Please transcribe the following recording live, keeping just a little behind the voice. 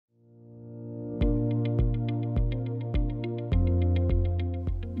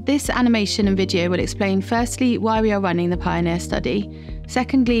This animation and video will explain firstly why we are running the Pioneer study,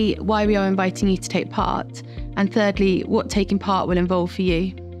 secondly why we are inviting you to take part, and thirdly what taking part will involve for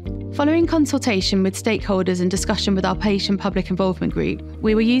you. Following consultation with stakeholders and discussion with our patient public involvement group,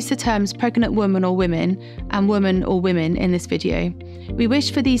 we will use the terms pregnant woman or women and woman or women in this video. We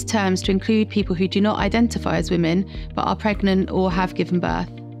wish for these terms to include people who do not identify as women but are pregnant or have given birth.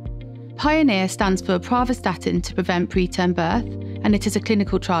 Pioneer stands for pravastatin to prevent preterm birth, and it is a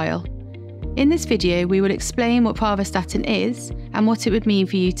clinical trial. In this video, we will explain what pravastatin is and what it would mean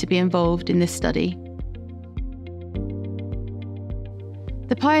for you to be involved in this study.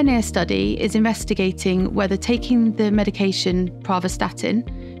 The Pioneer study is investigating whether taking the medication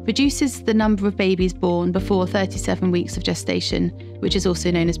pravastatin reduces the number of babies born before 37 weeks of gestation, which is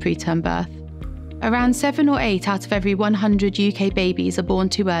also known as preterm birth. Around 7 or 8 out of every 100 UK babies are born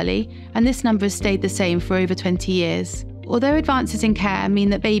too early, and this number has stayed the same for over 20 years. Although advances in care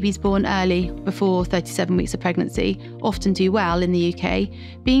mean that babies born early, before 37 weeks of pregnancy, often do well in the UK,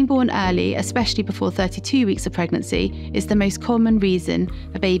 being born early, especially before 32 weeks of pregnancy, is the most common reason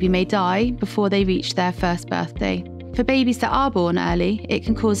a baby may die before they reach their first birthday. For babies that are born early, it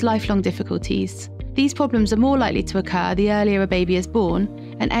can cause lifelong difficulties. These problems are more likely to occur the earlier a baby is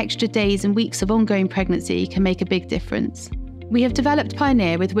born, and extra days and weeks of ongoing pregnancy can make a big difference. We have developed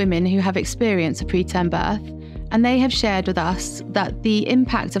Pioneer with women who have experienced a preterm birth, and they have shared with us that the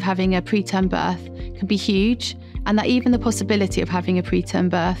impact of having a preterm birth can be huge, and that even the possibility of having a preterm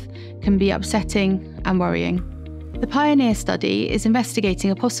birth can be upsetting and worrying. The Pioneer study is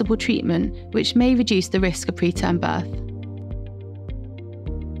investigating a possible treatment which may reduce the risk of preterm birth.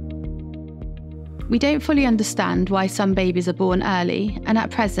 We don't fully understand why some babies are born early, and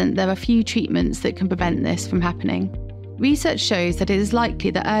at present there are few treatments that can prevent this from happening. Research shows that it is likely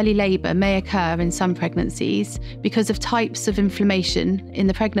that early labour may occur in some pregnancies because of types of inflammation in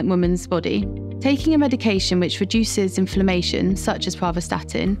the pregnant woman's body. Taking a medication which reduces inflammation, such as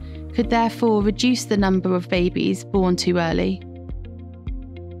pravastatin, could therefore reduce the number of babies born too early.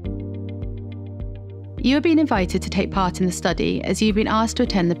 You have been invited to take part in the study as you've been asked to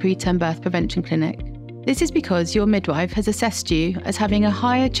attend the preterm birth prevention clinic. This is because your midwife has assessed you as having a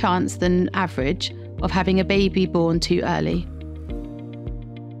higher chance than average of having a baby born too early.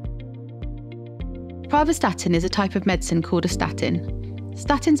 Pravastatin is a type of medicine called a statin.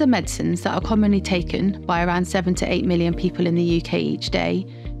 Statins are medicines that are commonly taken by around 7 to 8 million people in the UK each day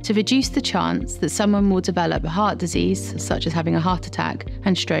to reduce the chance that someone will develop heart disease, such as having a heart attack,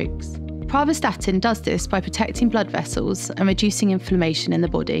 and strokes. Pravastatin does this by protecting blood vessels and reducing inflammation in the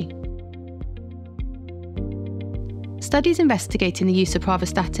body. Studies investigating the use of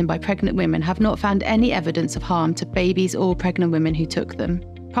pravastatin by pregnant women have not found any evidence of harm to babies or pregnant women who took them.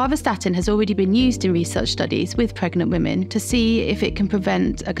 Pravastatin has already been used in research studies with pregnant women to see if it can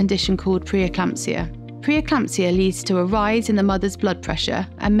prevent a condition called preeclampsia. Preeclampsia leads to a rise in the mother's blood pressure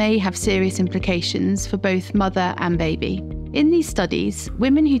and may have serious implications for both mother and baby. In these studies,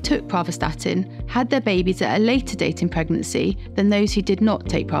 women who took pravastatin had their babies at a later date in pregnancy than those who did not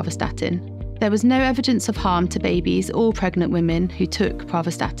take pravastatin. There was no evidence of harm to babies or pregnant women who took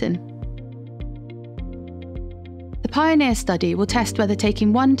pravastatin. The Pioneer study will test whether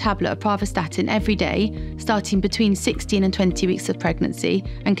taking 1 tablet of pravastatin every day, starting between 16 and 20 weeks of pregnancy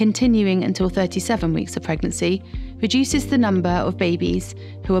and continuing until 37 weeks of pregnancy, reduces the number of babies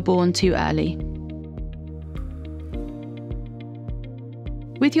who are born too early.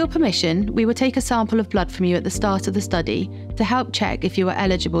 With your permission, we will take a sample of blood from you at the start of the study to help check if you are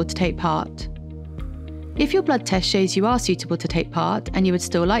eligible to take part. If your blood test shows you are suitable to take part and you would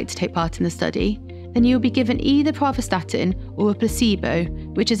still like to take part in the study, then you will be given either pravastatin or a placebo,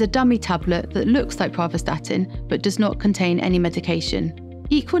 which is a dummy tablet that looks like pravastatin but does not contain any medication.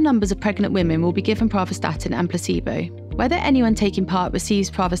 Equal numbers of pregnant women will be given pravastatin and placebo. Whether anyone taking part receives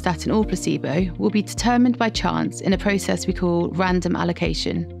pravastatin or placebo will be determined by chance in a process we call random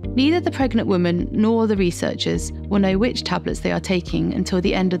allocation. Neither the pregnant woman nor the researchers will know which tablets they are taking until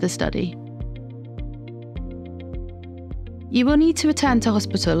the end of the study. You will need to return to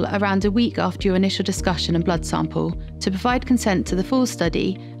hospital around a week after your initial discussion and blood sample to provide consent to the full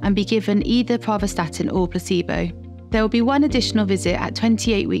study and be given either pravastatin or placebo. There will be one additional visit at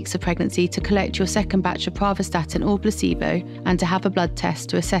 28 weeks of pregnancy to collect your second batch of pravastatin or placebo and to have a blood test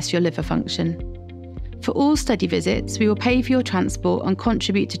to assess your liver function. For all study visits, we will pay for your transport and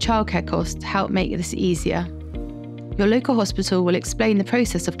contribute to childcare costs to help make this easier. Your local hospital will explain the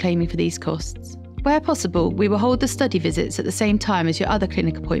process of claiming for these costs. Where possible, we will hold the study visits at the same time as your other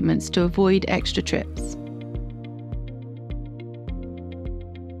clinic appointments to avoid extra trips.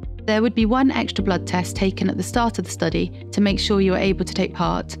 There would be one extra blood test taken at the start of the study to make sure you are able to take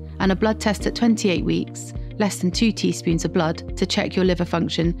part, and a blood test at 28 weeks, less than 2 teaspoons of blood, to check your liver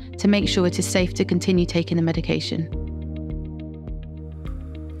function to make sure it is safe to continue taking the medication.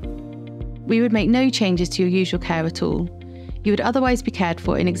 We would make no changes to your usual care at all. You would otherwise be cared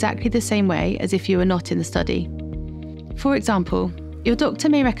for in exactly the same way as if you were not in the study. For example, your doctor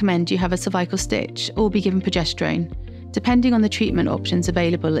may recommend you have a cervical stitch or be given progesterone, depending on the treatment options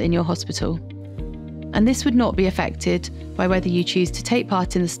available in your hospital. And this would not be affected by whether you choose to take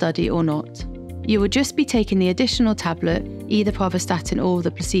part in the study or not. You will just be taking the additional tablet, either pravastatin or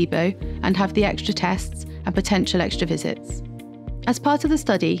the placebo, and have the extra tests and potential extra visits. As part of the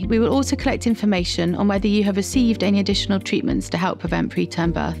study, we will also collect information on whether you have received any additional treatments to help prevent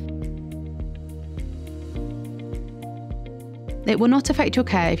preterm birth. It will not affect your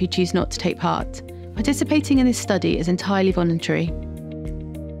care if you choose not to take part. Participating in this study is entirely voluntary.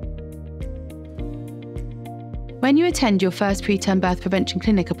 When you attend your first preterm birth prevention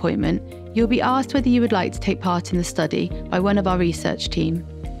clinic appointment, you'll be asked whether you would like to take part in the study by one of our research team.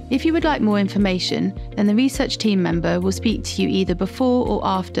 If you would like more information, then the research team member will speak to you either before or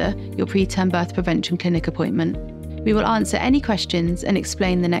after your preterm birth prevention clinic appointment. We will answer any questions and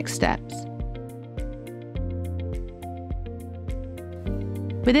explain the next steps.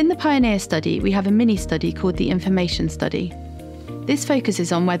 Within the Pioneer study, we have a mini-study called the Information Study. This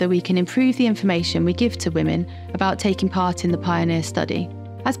focuses on whether we can improve the information we give to women about taking part in the Pioneer study.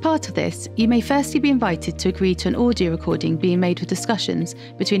 As part of this, you may firstly be invited to agree to an audio recording being made with discussions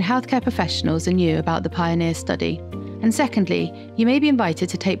between healthcare professionals and you about the Pioneer study. And secondly, you may be invited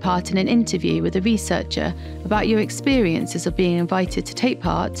to take part in an interview with a researcher about your experiences of being invited to take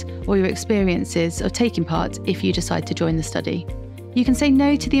part or your experiences of taking part if you decide to join the study. You can say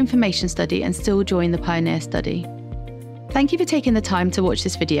no to the Information Study and still join the Pioneer study. Thank you for taking the time to watch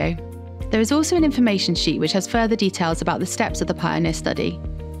this video. There is also an information sheet which has further details about the steps of the Pioneer study.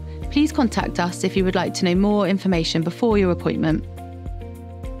 Please contact us if you would like to know more information before your appointment.